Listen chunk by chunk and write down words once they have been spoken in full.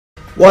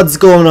What's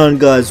going on,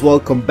 guys?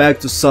 Welcome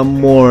back to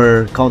some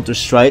more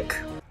Counter-Strike.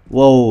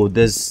 Whoa,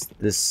 this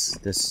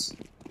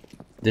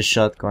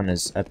shotgun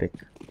is epic.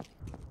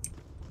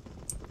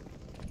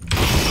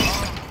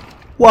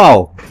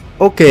 Wow.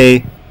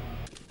 Okay.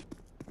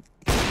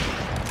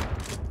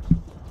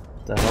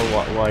 The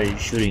hell? Why are you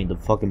shooting the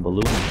fucking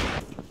balloon?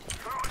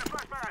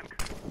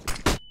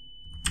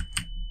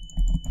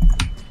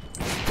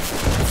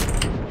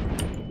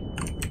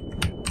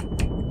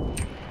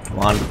 Come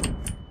on.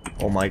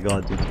 Oh my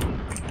god, dude.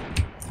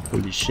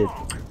 Holy shit.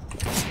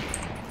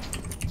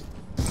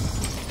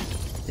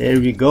 There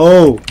we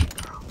go.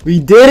 We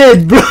did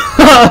it,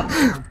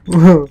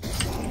 bro.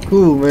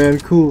 Cool, man,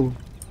 cool.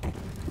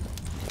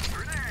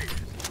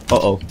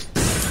 Uh-oh.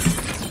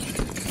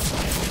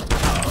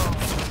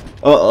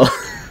 Uh-oh.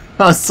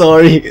 I'm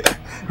sorry.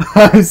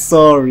 I'm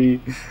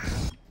sorry.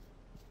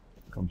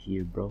 Come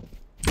here, bro.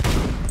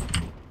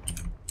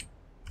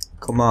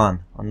 Come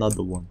on,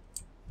 another one.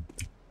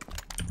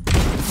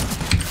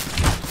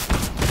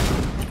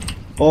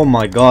 Oh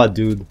my god,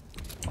 dude.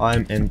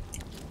 I'm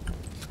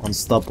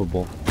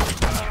unstoppable.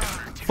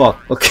 Fuck,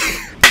 okay.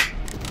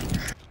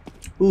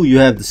 Ooh, you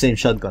have the same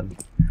shotgun.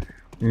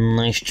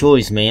 Nice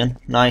choice, man.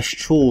 Nice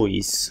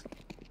choice.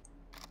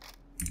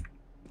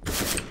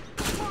 He's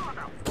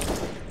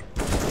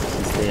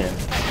there.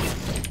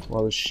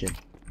 Well, shit.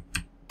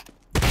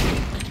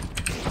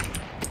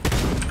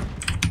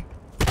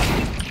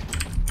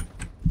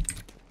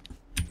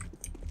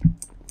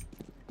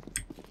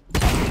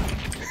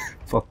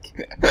 Fuck.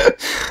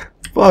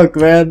 Fuck,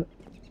 man.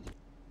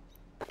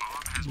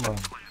 Come on.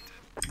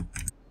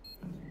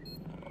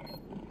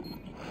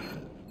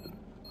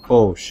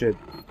 Oh shit.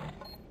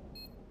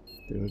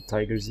 There were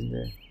tigers in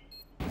there.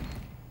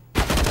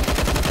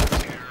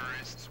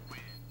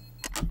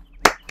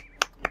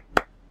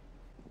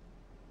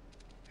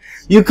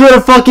 You could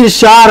have fucking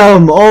shot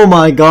him! Oh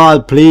my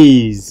god,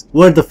 please!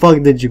 Where the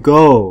fuck did you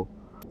go?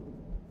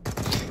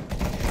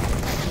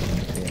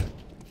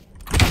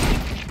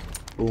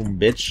 Boom,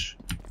 bitch.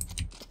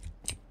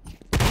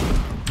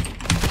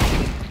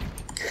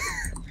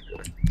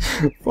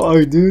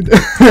 Fuck, dude.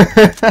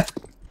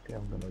 Okay,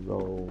 I'm gonna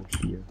go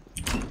here.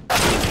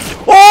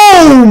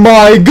 Oh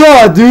my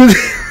god, dude!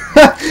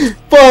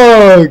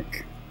 Fuck!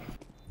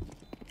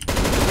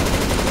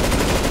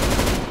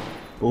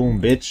 Boom,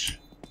 bitch.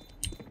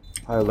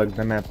 I like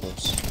them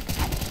apples.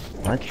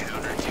 What?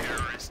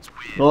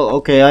 Well,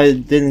 okay, I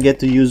didn't get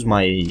to use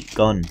my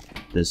gun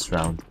this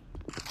round.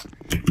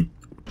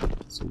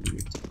 So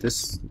weird.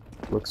 This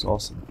looks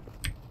awesome.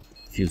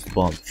 Fused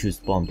bomb,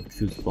 fused bomb,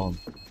 fused bomb.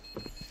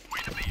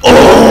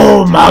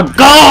 Oh my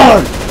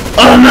god!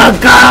 Oh my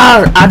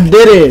god! I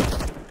did it!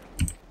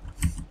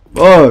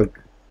 Fuck!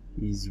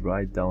 He's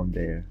right down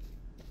there.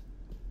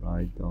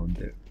 Right down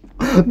there.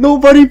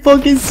 Nobody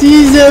fucking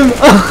sees him!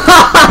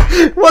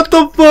 What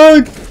the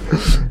fuck?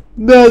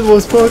 That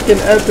was fucking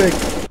epic.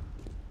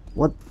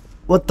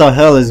 What the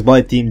hell is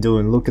my team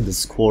doing? Look at the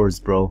scores,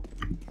 bro.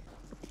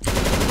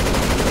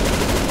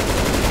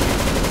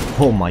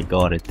 Oh my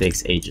god, it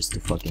takes ages to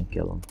fucking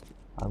kill him.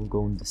 I'm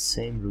going the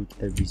same route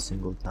every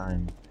single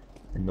time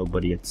and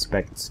nobody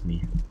expects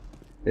me.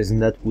 Isn't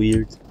that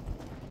weird?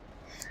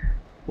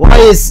 Why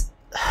is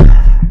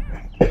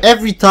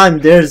every time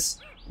there's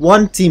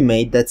one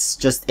teammate that's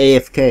just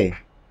AFK?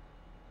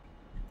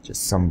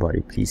 Just somebody,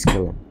 please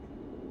kill him.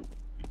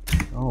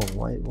 Oh,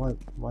 why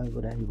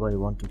would anybody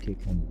want to kick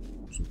him?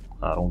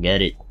 I don't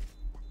get it.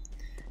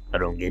 I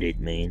don't get it,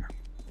 man.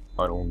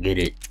 I don't get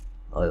it.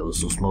 I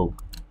also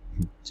smoke.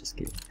 Just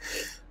kidding.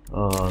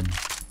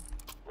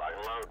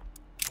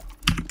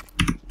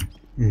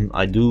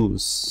 I do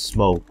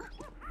smoke.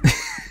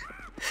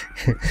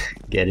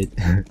 Get it?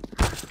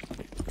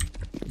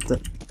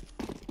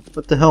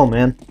 What the hell,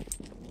 man?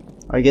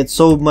 I get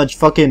so much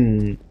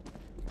fucking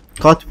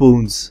cut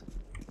wounds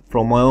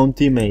from my own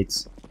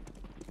teammates.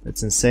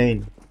 That's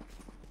insane.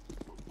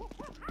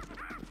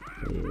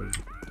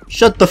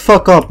 Shut the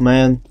fuck up,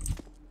 man.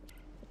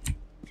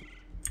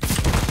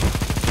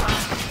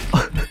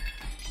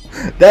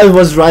 That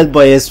was right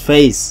by his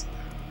face.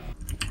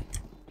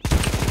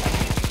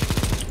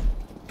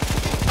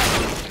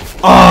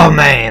 Oh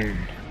man!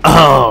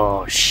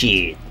 Oh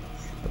shit!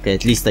 Okay,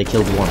 at least I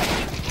killed one.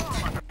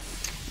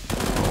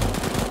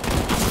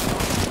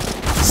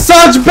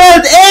 Such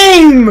bad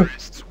aim!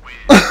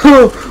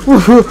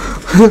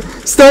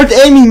 Start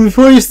aiming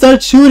before you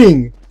start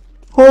shooting.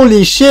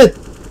 Holy shit!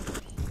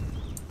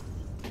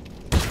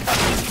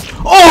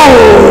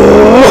 Oh!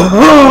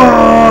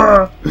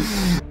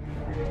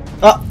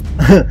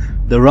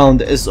 The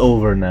round is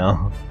over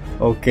now.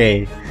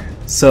 Okay.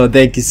 So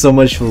thank you so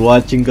much for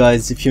watching,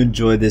 guys. If you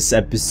enjoyed this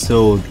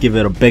episode, give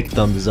it a big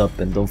thumbs up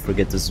and don't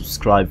forget to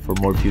subscribe for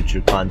more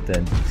future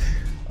content.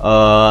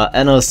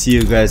 And I'll see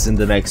you guys in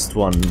the next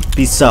one.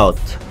 Peace out.